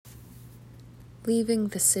Leaving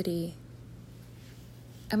the city.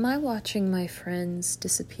 Am I watching my friends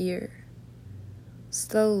disappear?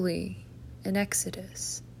 Slowly, an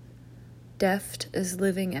exodus. Deft as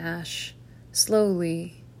living ash,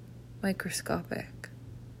 slowly, microscopic.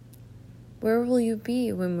 Where will you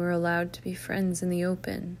be when we're allowed to be friends in the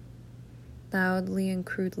open? Loudly and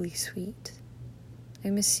crudely sweet. I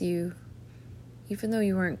miss you, even though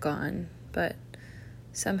you aren't gone, but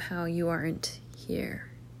somehow you aren't here.